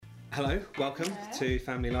Hello, welcome to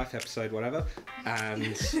Family Life episode whatever, and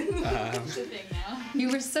you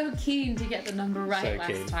were so keen to get the number right So last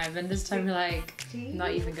keen. time, and this time you're like,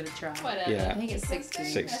 not even gonna try. Whatever. Yeah. I think it's 16.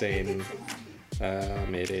 16.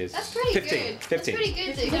 It is. That's pretty 15. good. 15. That's pretty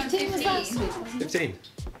good that you got 15 was last 15. week, wasn't it? 15.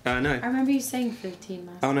 I No. remember you saying 15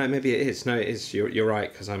 last Oh no, maybe it is. No, it is. You're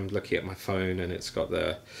right, because I'm looking at my phone and it's got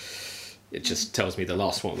the. It just tells me the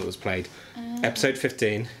last one that was played. Episode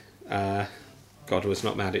 15. God was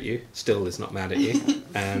not mad at you. Still is not mad at you.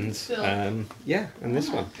 And Still. and this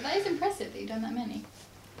one. That is impressive that you've done that many.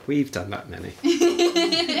 We've done that many.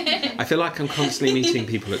 I feel like I'm constantly meeting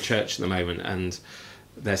people at church at the moment, and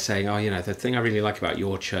they're saying, "Oh, the thing I really like about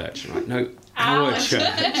your church." I'm like, "No, our church,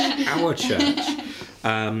 our church."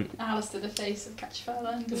 Alistair, the face of Catch Fire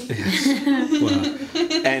Landing. Well,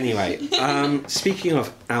 anyway, speaking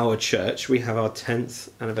of our church, we have our 10th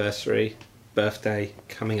anniversary birthday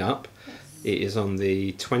coming up. It is on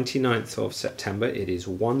the 29th of September. It is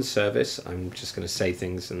one service. I'm just going to say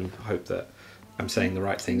things and hope that I'm saying the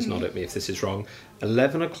right things, nod at me if this is wrong.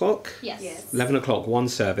 11 o'clock? Yes. 11 o'clock, one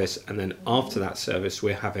service, and then after that service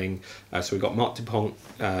we're having, so we've got Mark Dupont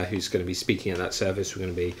who's going to be speaking at that service. We're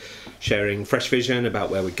going to be sharing fresh vision about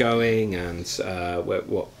where we're going and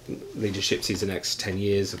what leadership sees the next 10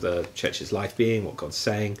 years of the church's life being, what God's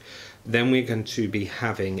saying. Then we're going to be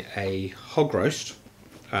having a hog roast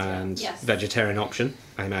and Yes. vegetarian option,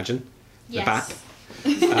 I imagine. Yes. The back.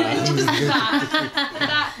 Just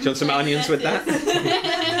that. Do you want some onions with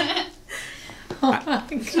that?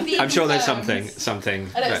 I'm sure there's something.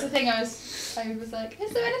 And that's the thing I was like,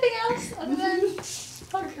 is there anything else other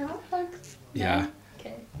than hug? Yeah.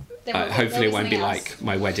 Okay. Hopefully it won't be like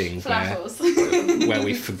my wedding Falafels. where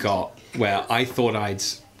we forgot, where I thought I'd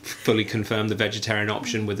fully confirmed the vegetarian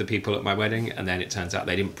option with the people at my wedding, and then it turns out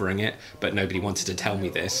they didn't bring it, but nobody wanted to tell me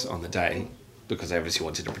this on the day because they obviously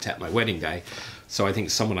wanted to protect my wedding day. So I think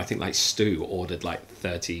like Stu ordered like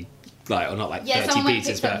 30, or not like 30 someone went and pizzas,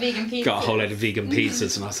 picked up but vegan pizzas. got a whole load of vegan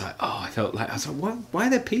pizzas, and I was like, why are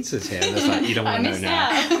there pizzas here? And it's like, you don't want to know now.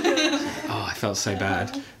 Oh, I felt so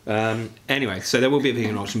bad. Anyway, so there will be a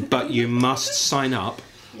vegan option, but you must sign up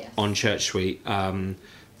on Church Suite.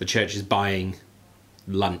 The church is buying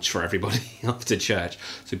lunch for everybody after church,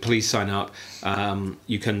 so please sign up.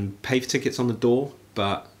 You can pay for tickets on the door,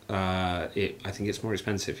 but I think it's more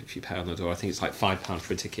expensive if you pay on the door. I think it's like £5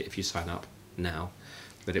 for a ticket if you sign up now,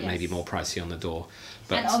 but it may be more pricey on the door.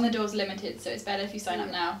 But And on the door's limited, so it's better if you sign up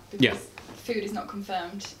now because food is not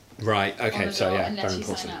confirmed. right, On okay, the so door yeah, unless very you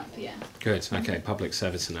sign important. up, yeah. Good, okay, public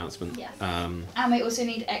service announcement. Yes. Um, And we also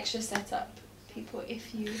need extra setup people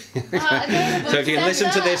if you. so if you listen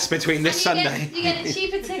to this between this Sunday, you get a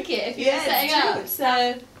cheaper ticket if you're setting up.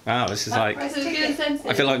 So wow, this is like, it's a good incentive.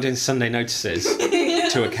 I feel like doing Sunday notices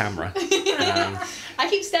to a camera. I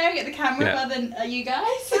keep staring at the camera Yeah. rather than you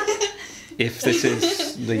guys. If this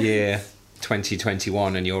is the year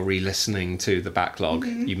 2021 and you're re-listening to the backlog,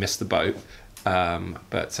 you missed the boat.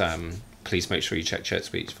 But please make sure you check Church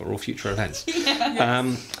Suite for all future events.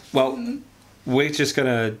 We're just going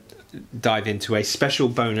to dive into a special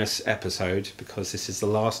bonus episode because this is the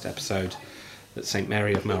last episode that St.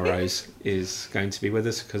 Mary of Melrose is going to be with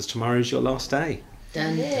us, because tomorrow's your last day.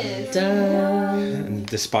 Dun, It dun, dun. And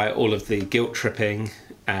despite all of the guilt tripping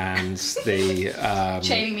and the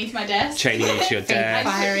Chaining me to my desk. chaining you to your desk,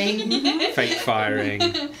 Firing. fake firing,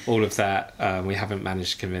 all of that, we haven't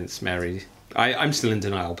managed to convince Mary. I'm still in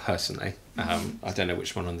denial personally. I don't know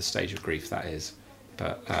which one on the stage of grief that is,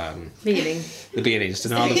 but Beginning. the beginning is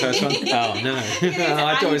denial the first one. Oh no,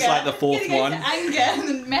 I thought it was like the fourth one. Anger and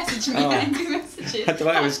then message me angry messages. I thought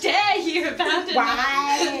it How was- dare you abandon me?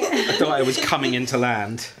 I thought I was coming into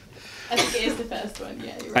land. I think it is the first one.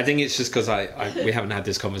 Yeah, you're I right. think it's just because we haven't had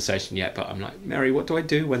this conversation yet, but I'm like, Mary, what do I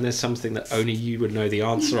do when there's something that only you would know the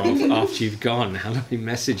answer of after you've gone? How do I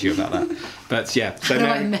message you about that? But yeah, so How do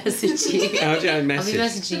I Mary, message you? how do I I'll be message?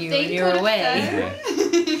 messaging you They when you're put a away.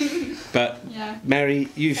 Yeah. But Yeah. Mary,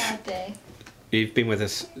 Sad day. you've been with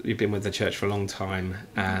us. You've been with the church for a long time,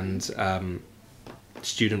 and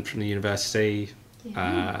student from the university.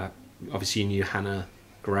 Obviously, you knew Hannah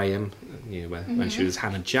Graham. You know when she was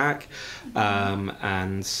Hannah Jack. So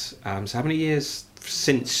how many years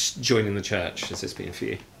since joining the church has this been for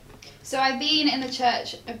you? So I've been in the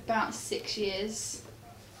church about 6 years,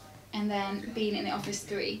 and then been in the office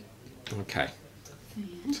 3. Okay,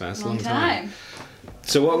 Yeah. so that's a Long long time. time.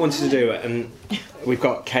 So what I wanted to do, and we've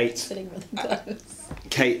got Kate Sitting with the clothes.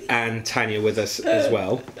 Kate and Tanya with us as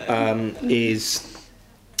well, is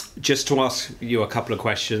just to ask you a couple of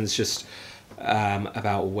questions, just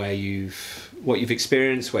about what you've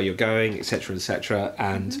experienced, where you're going, etc., etc.,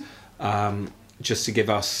 and just to give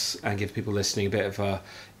us and give people listening a bit of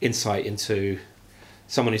insight into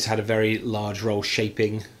someone who's had a very large role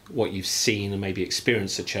shaping what you've seen and maybe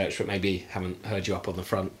experienced at church, but maybe haven't heard you up on the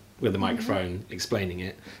front with the microphone explaining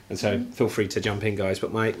it. And so feel free to jump in, guys.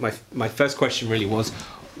 But my first question really was,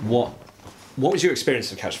 what was your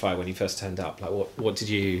experience of Catch Fire when you first turned up? Like, what did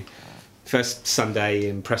you, first Sunday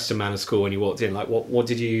in Preston Manor School when you walked in, like what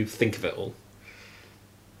did you think of it all?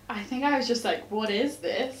 I think I was just like, what is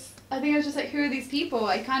this? I think I was just like, who are these people?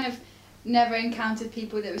 I kind of never encountered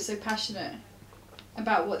people that were so passionate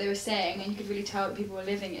about what they were saying, and you could really tell that people were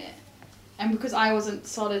living it. And because I wasn't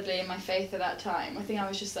solidly in my faith at that time, I think I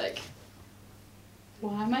was just like,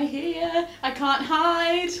 why am I here? I can't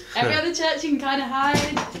hide. Every other church you can kind of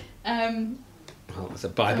hide. Oh, there's a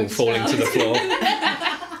Bible falling to the floor.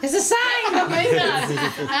 There's a sign! Oh my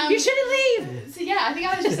God. You shouldn't leave! So yeah, I think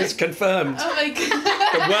I was just It's like, confirmed. oh my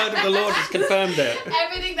God. The word of the Lord has confirmed it.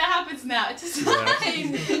 Everything that happens now, it's just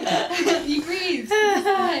fine. You breathe. It's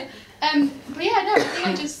fine. But yeah, no, I think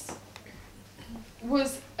I just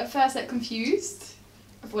was at first like confused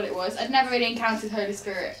of what it was. I'd never really encountered Holy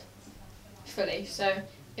Spirit fully, so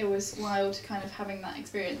it was wild kind of having that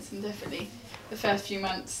experience, and definitely the first few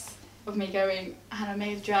months of me going, Hannah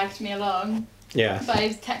may have dragged me along. Yeah. But he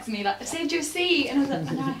texted me like, I saved you a seat, and I was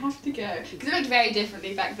like, I know I have to go. Because it looked very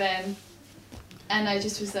differently back then. And I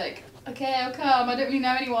just was like, okay, I'll come. I don't really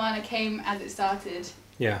know anyone. I came as it started.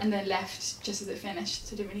 Yeah. And then left just as it finished,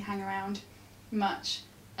 so I didn't really hang around much.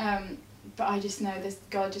 But I just know this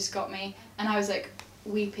God just got me, and I was like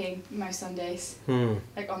weeping most Sundays,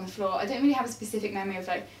 like on the floor. I don't really have a specific memory of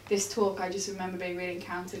like this talk. I just remember being really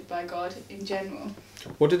encountered by God in general.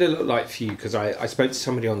 What did it look like for you? Because I spoke to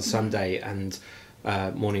somebody on Sunday and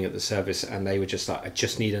morning at the service, and they were just like, I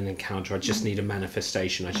just need an encounter. I just need a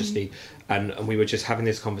manifestation. I just need, and we were just having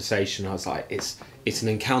this conversation. I was like, it's an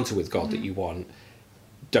encounter with God that you want.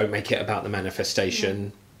 Don't make it about the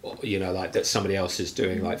manifestation, you know, like that somebody else is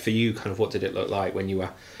doing. Like for you, kind of, what did it look like when you were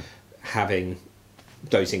having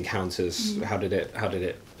those encounters? How did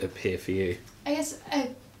it appear for you? I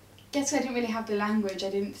guess I didn't really have the language. I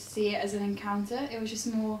didn't see it as an encounter. It was just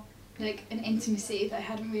more like an intimacy that I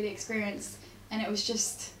hadn't really experienced, and it was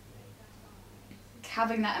just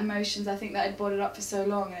having that emotions. I think that I'd bottled up for so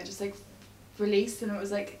long, and it just like released, and it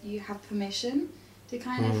was like you have permission to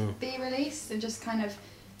kind of be released, and just kind of,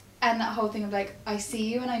 and that whole thing of like, I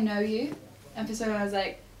see you and I know you, and for so long I was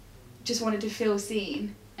like, just wanted to feel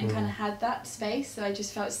seen, and kind of had that space, so I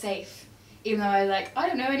just felt safe, even though I was like, I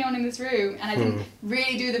don't know anyone in this room, and I didn't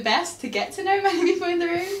really do the best to get to know many people in the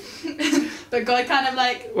room. But God kind of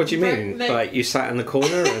like... What do you mean? Like you sat in the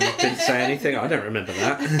corner and didn't say anything? I don't remember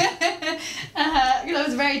that. I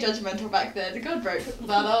was very judgmental back then. God broke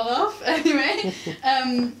that all off. Anyway.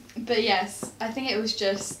 But yes, I think it was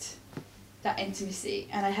just that intimacy,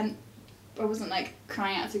 and I wasn't like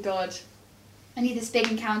crying out to God, I need this big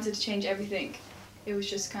encounter to change everything. It was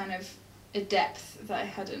just kind of a depth that I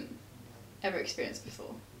hadn't ever experienced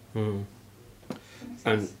before.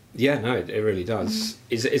 And yeah, no, it really does.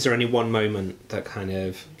 Is there any one moment that kind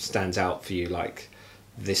of stands out for you, like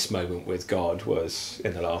this moment with God was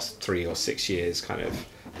in the last 3 or 6 years kind of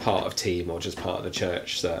part of team or just part of the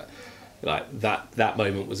church, that like that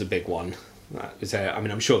moment was a big one? Is there, I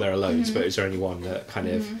mean, I'm sure there are loads, but is there any one that kind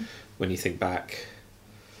of, when you think back?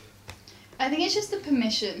 I think it's just the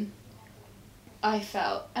permission I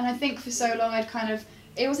felt, and I think for so long I'd kind of,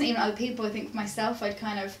 it wasn't even other people, I think for myself I'd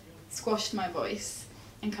kind of squashed my voice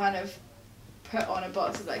and kind of put on a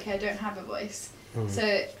box of like, hey, I don't have a voice.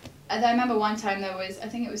 So and I remember one time there was, I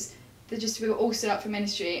think it was, we were all stood up for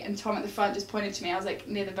ministry, and Tom at the front just pointed to me. I was like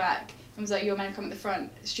near the back and was like, you're meant to come at the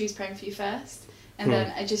front, Stu's praying for you first. And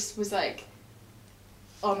then I just was like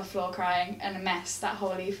on the floor crying and a mess that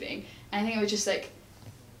whole evening. And I think it was just like,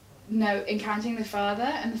 no, encountering the Father,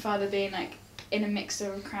 and the Father being like in a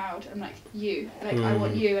mixture of a crowd. I'm like, you, like I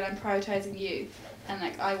want you, and I'm prioritizing you, and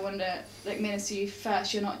like I want to like minister you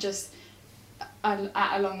first. You're not just at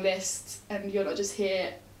a long list, and you're not just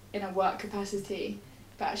here in a work capacity,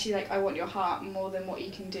 but actually like I want your heart more than what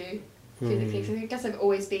you can do physically. So I guess I've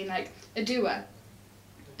always been like a doer,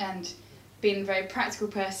 and being a very practical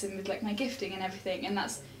person with like my gifting and everything, and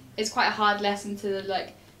it's quite a hard lesson to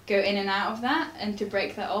like go in and out of that, and to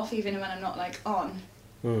break that off even when I'm not like on.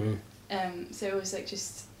 So it was like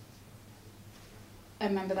just, I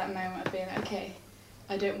remember that moment of being like, okay,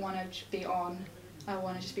 I don't want to be on, I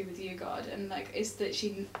want to just be with you, God, and like it's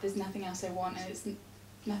literally, there's nothing else I want, and it's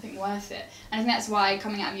nothing worth it. And I think that's why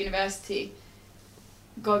coming out of university,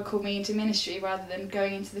 God called me into ministry rather than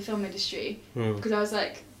going into the film industry, because I was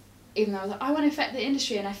like, even though I was like, I want to affect the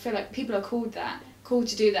industry, and I feel like people are called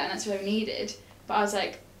to do that, and that's what I needed, But I was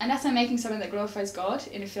like, unless I'm making something that glorifies God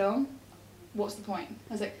in a film, what's the point?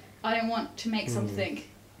 I was like, I don't want to make something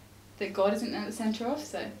that God isn't at the centre of,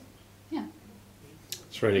 so yeah.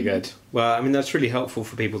 It's really good. Well, I mean, that's really helpful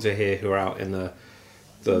for people to hear who are out in the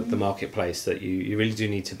marketplace, that you really do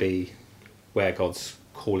need to be where God's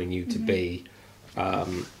calling you to be,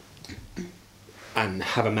 and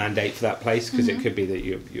have a mandate for that place, because it could be that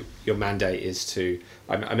your mandate is to...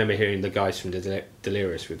 I remember hearing the guys from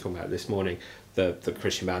Delirious, we were talking about this morning, the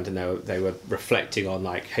Christian band, and they were reflecting on,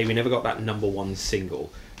 like, hey, we never got that #1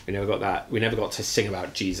 single. We never got to sing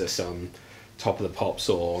about Jesus on Top of the Pops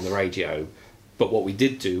or on the radio. But what we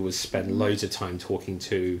did do was spend loads of time talking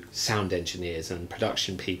to sound engineers and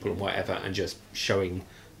production people and whatever, and just showing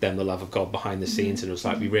them the love of God behind the scenes. And it was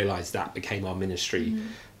like we realised that became our ministry,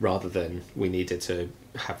 rather than we needed to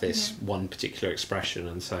have this one particular expression.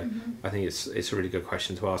 And so I think it's a really good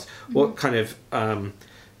question to ask. What kind of,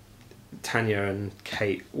 Tanya and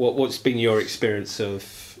Kate, what's been your experience of,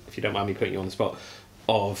 if you don't mind me putting you on the spot,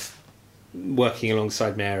 of working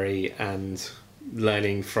alongside Mary and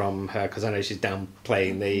learning from her? Because I know she's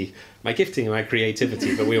downplaying my gifting and my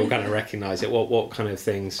creativity, but we all kind of recognise it. What kind of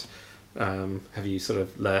things have you sort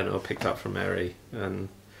of learned or picked up from Mary and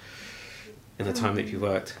in the time that you've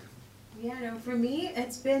worked? Yeah, no, for me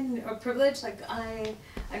it's been a privilege. Like I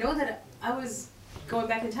know that I was going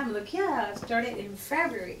back in time, like, yeah, I started in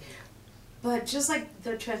February, but just like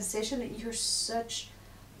the transition, you're such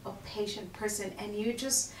a patient person, and you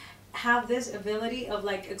just have this ability of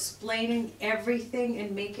like explaining everything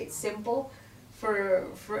and make it simple for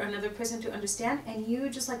another person to understand. And you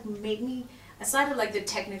just like made me, aside of like the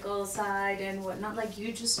technical side and whatnot, like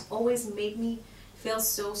you just always made me feel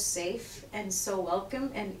so safe and so welcome.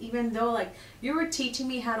 And even though like you were teaching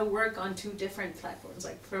me how to work on 2 different platforms,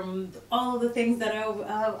 like from all of the things that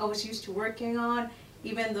I was used to working on,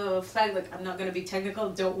 even the fact, like, I'm not going to be technical,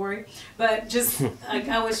 don't worry, but just like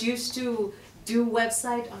I was used to do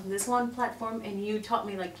website on this one platform, and you taught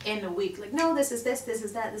me like in a week, like, no, this is this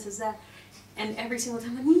is that, this is that. And every single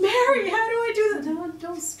time, like, Mary, how do I do that?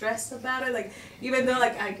 Don't stress about it. Like, even though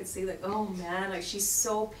like I could see like, oh man, like she's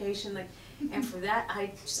so patient, like, and for that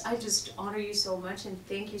I just honor you so much and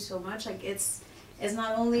thank you so much. Like it's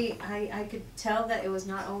not only, I could tell that it was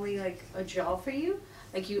not only like a job for you,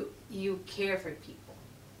 like you care for people.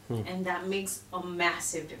 And that makes a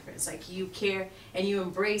massive difference. Like you care and you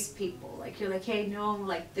embrace people. Like you're like, hey, no,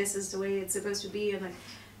 like this is the way it's supposed to be, and like,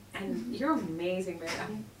 and you're amazing, Mary.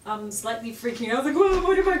 I'm slightly freaking out. Like, whoa,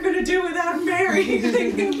 what am I gonna do without Mary?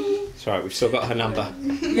 It's alright, we've still got her number.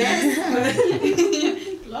 Yes.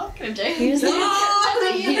 Use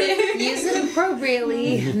it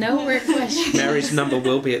appropriately. No work question. Mary's number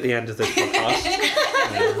will be at the end of this podcast.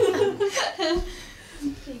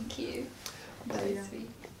 Thank you. Very sweet.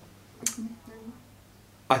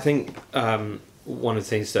 I think one of the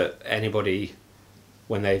things that anybody,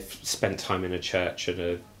 when they've spent time in a church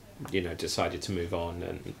and decided to move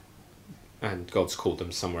on and God's called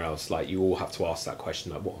them somewhere else, like you all have to ask that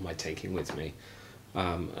question, like, what am I taking with me?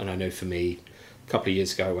 And I know for me, a couple of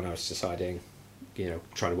years ago when I was deciding,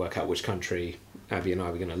 trying to work out which country Abby and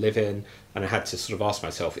I were going to live in, and I had to sort of ask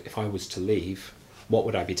myself, if I was to leave, what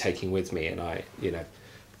would I be taking with me? And I,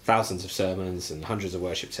 thousands of sermons and hundreds of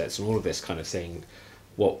worship sets and all of this kind of thing,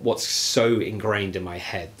 what's so ingrained in my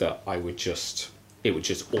head that it would just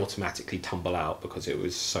automatically tumble out because it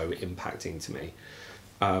was so impacting to me.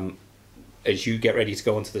 As you get ready to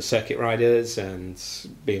go onto the circuit riders and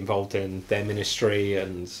be involved in their ministry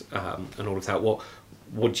and all of that, what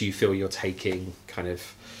do you feel you're taking kind of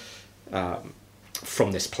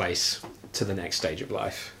from this place to the next stage of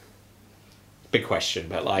life? Big question,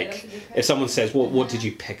 but like, if someone says, what did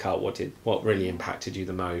you pick up? What really impacted you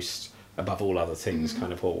the most above all other things?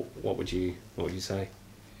 Kind of, what would you say?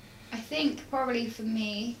 I think probably for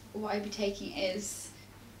me, what I'd be taking is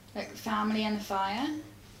like family and the fire,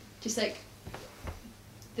 just like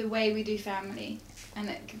the way we do family and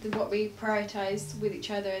like what we prioritize with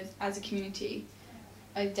each other as a community.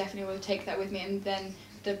 I definitely will take that with me, and then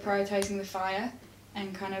the prioritizing the fire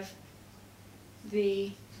and kind of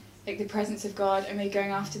the presence of God, and really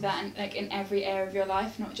going after that, and like in every area of your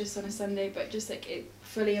life, not just on a Sunday, but just like it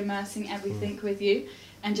fully immersing everything with you,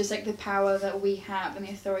 and just like the power that we have and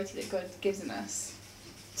the authority that God gives in us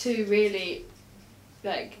to really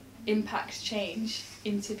like impact change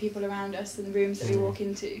into people around us and the rooms that we walk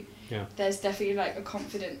into. Yeah. There's definitely like a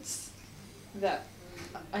confidence that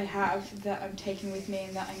I have that I'm taking with me,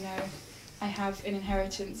 and that I know I have an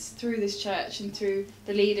inheritance through this church and through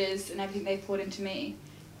the leaders and everything they've poured into me,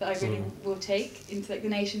 that I really will take into like the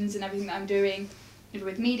nations and everything that I'm doing, either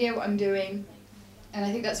with media, what I'm doing And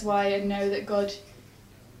I think that's why I know that God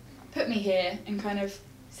put me here and kind of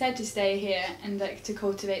said to stay here and like to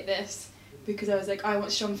cultivate this, because I was like, I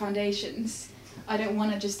want strong foundations. I don't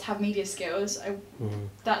want to just have media skills.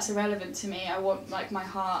 That's irrelevant to me. I want like my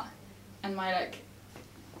heart and my like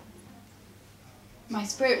my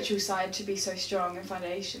spiritual side to be so strong and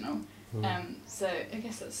foundational. So I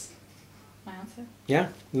guess that's my answer. Yeah,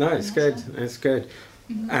 no, it's good. It's good.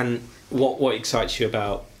 And what excites you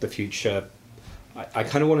about the future? I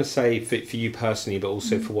kind of want to say for you personally, but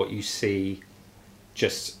also for what you see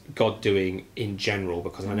just God doing in general,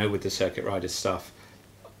 because I know with the Circuit Riders stuff,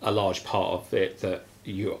 a large part of it that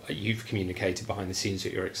you've communicated behind the scenes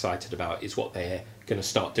that you're excited about is what they're going to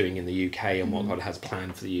start doing in the UK and what God has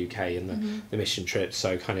planned for the UK and the mission trips.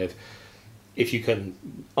 So kind of, if you can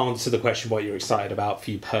answer the question what you're excited about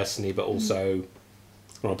for you personally, but also, I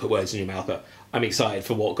don't want to put words in your mouth, but I'm excited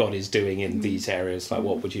for what God is doing in these areas. Like,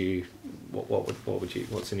 what's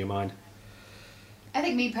in your mind? I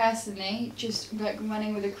think me personally, just like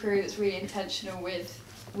running with a crew that's really intentional with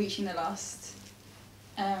reaching the lost,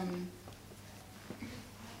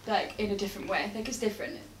 like in a different way. Like it's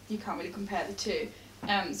different. You can't really compare the two.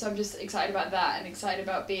 So I'm just excited about that and excited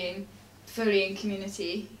about being fully in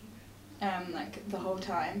community, like the whole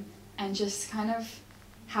time, and just kind of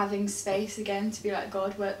having space again to be like,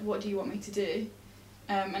 God, what do you want me to do?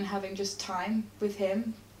 And having just time with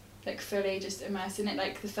Him, like fully just immersed in it.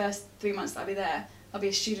 Like the first 3 months that I'll be there, I'll be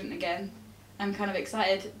a student again. I'm kind of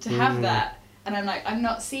excited to have that, and I'm like, I'm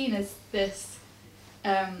not seen as this,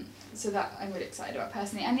 so that I'm really excited about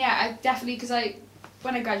personally. And yeah, I definitely, because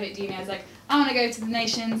when I graduated uni, I was like, I want to go to the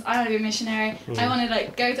nations, I want to be a missionary, I want to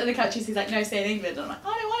like go to other countries. He's like, no, stay in England. I'm like,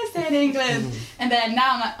 I don't want to stay in England. And then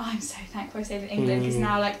now I'm like, oh, I'm so thankful I stayed in England, because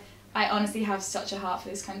now like I honestly have such a heart for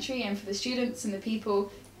this country and for the students and the people,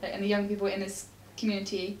 like, and the young people in this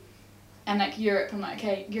community. And like Europe, I'm like,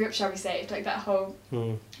 okay, Europe shall be saved. Like that whole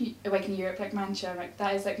Awaken Europe, like Mancha, like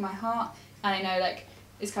that is like my heart, and I know like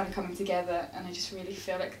it's kind of coming together, and I just really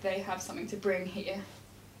feel like they have something to bring here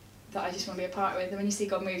that I just want to be a part with. And when you see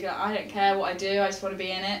God move, you're like, I don't care what I do, I just want to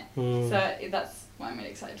be in it. So that's what I'm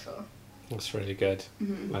really excited for. That's really good.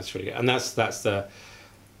 That's really good, and that's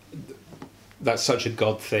such a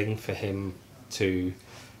God thing for Him to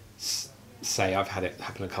say. I've had it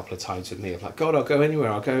happen a couple of times with me. I'm like, God, I'll go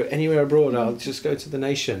anywhere abroad. I'll just go to the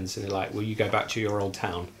nations. And you're like, will you go back to your old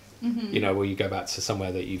town? You know, will you go back to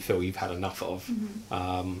somewhere that you feel you've had enough of,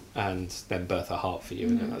 and then birth a heart for you?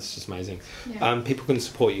 And that's just amazing. People can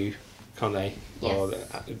support you, can't they? Yes. Or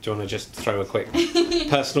do you want to just throw a quick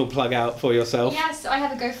personal plug out for yourself? Yes, I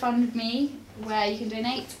have a GoFundMe where you can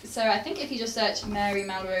donate. So I think if you just search Mary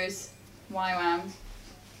Melrose YWAM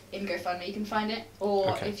in GoFundMe, you can find it.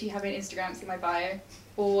 Or if you have an Instagram, it's in my bio.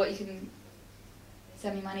 Or you can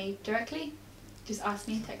send me money directly. Just ask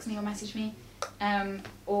me, text me, or message me.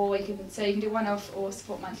 Or you can do one-off or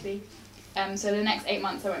support monthly. So the next 8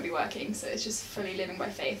 months I won't be working, so it's just fully living by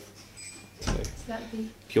faith. So that'd be.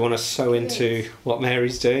 If you want to sew into what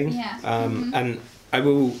Mary's doing, and I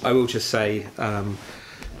will just say.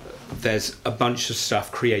 There's a bunch of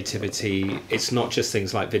stuff, creativity. It's not just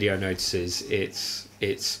things like video notices.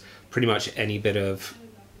 It's pretty much any bit of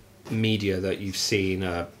media that you've seen,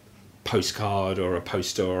 a postcard or a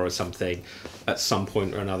poster or something. At some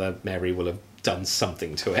point or another, Mary will have done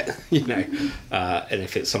something to it, you know. And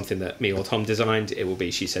if it's something that me or Tom designed, it will be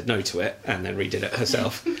she said no to it and then redid it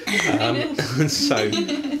herself. So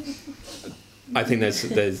I think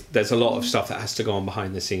there's a lot of stuff that has to go on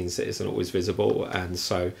behind the scenes that isn't always visible, and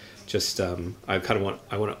so just I want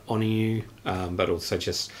to honour you, but also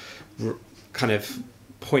just kind of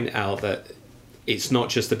point out that it's not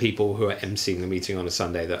just the people who are emceeing the meeting on a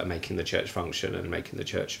Sunday that are making the church function and making the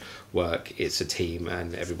church work. It's a team,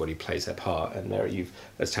 and everybody plays their part. And there you've,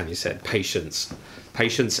 as Tanya said, patience,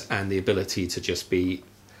 and the ability to just be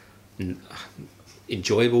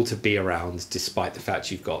enjoyable to be around, despite the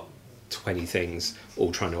fact you've got 20 things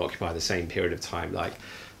all trying to occupy the same period of time. Like,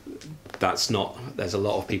 there's a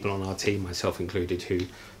lot of people on our team, myself included, who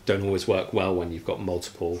don't always work well when you've got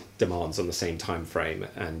multiple demands on the same time frame,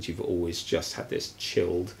 and you've always just had this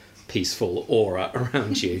chilled, peaceful aura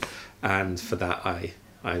around you. And for that, I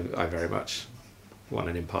very much want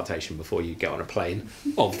an impartation before you get on a plane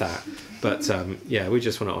of that. But we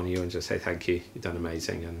just want to honour you and just say thank you. You've done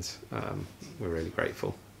amazing, and we're really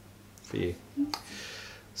grateful for you.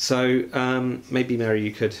 So maybe Mary,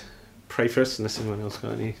 you could pray for us, unless anyone else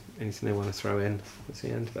got anything they want to throw in at the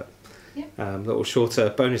end. But a little shorter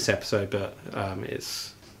bonus episode, but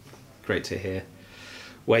it's great to hear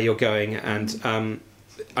where you're going. And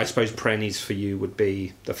I suppose prayer needs for you would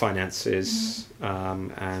be the finances,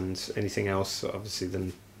 and anything else, obviously,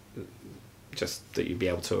 then just that you'd be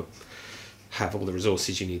able to have all the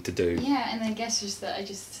resources you need to do. Yeah, and I guess just that I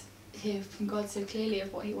just hear from God so clearly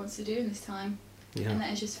of what He wants to do in this time, and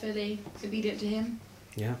that I just fully obedient to Him.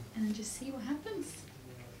 Yeah. And then just see what happens.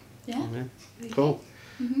 Yeah. Amen. Cool.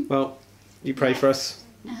 Well, you pray for us.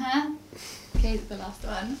 Okay, the last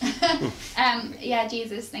one. Yeah,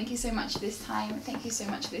 Jesus, thank you so much for this time. Thank you so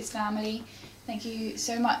much for this family. Thank you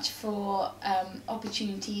so much for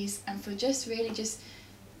opportunities and for just really just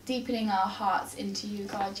deepening our hearts into you,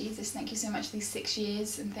 God. Jesus, thank you so much for these 6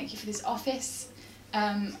 years, and thank you for this office.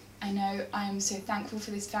 I know I'm so thankful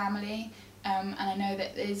for this family, and I know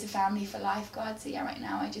that there's a family for life, God. So yeah, right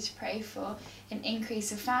now I just pray for an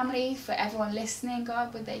increase of family, for everyone listening,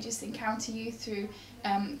 God. Would they just encounter you through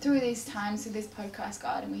these times, through this podcast,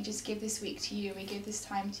 God? And we just give this week to you, and we give this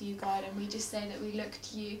time to you, God. And we just say that we look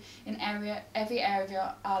to you in every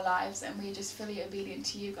area of our lives, and we're just fully obedient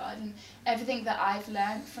to you, God. And everything that I've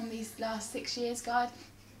learned from these last 6 years, God,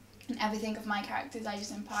 and everything of my characters, I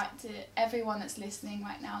just impart to everyone that's listening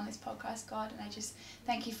right now on this podcast, God. And I just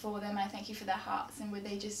thank you for them, and I thank you for their hearts, and would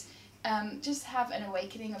they just have an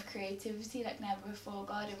awakening of creativity like never before,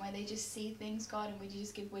 God, and where they just see things, God, and would you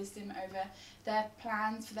just give wisdom over their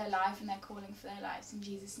plans for their life and their calling for their lives, in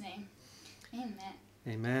Jesus' name. Amen.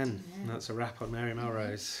 Amen. And that's a wrap on Mary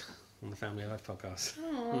Melrose on the Family Life podcast.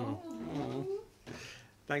 Aww.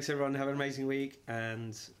 Thanks, everyone. Have an amazing week,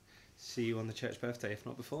 and see you on the church birthday, if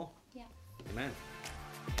not before. Yeah. Amen.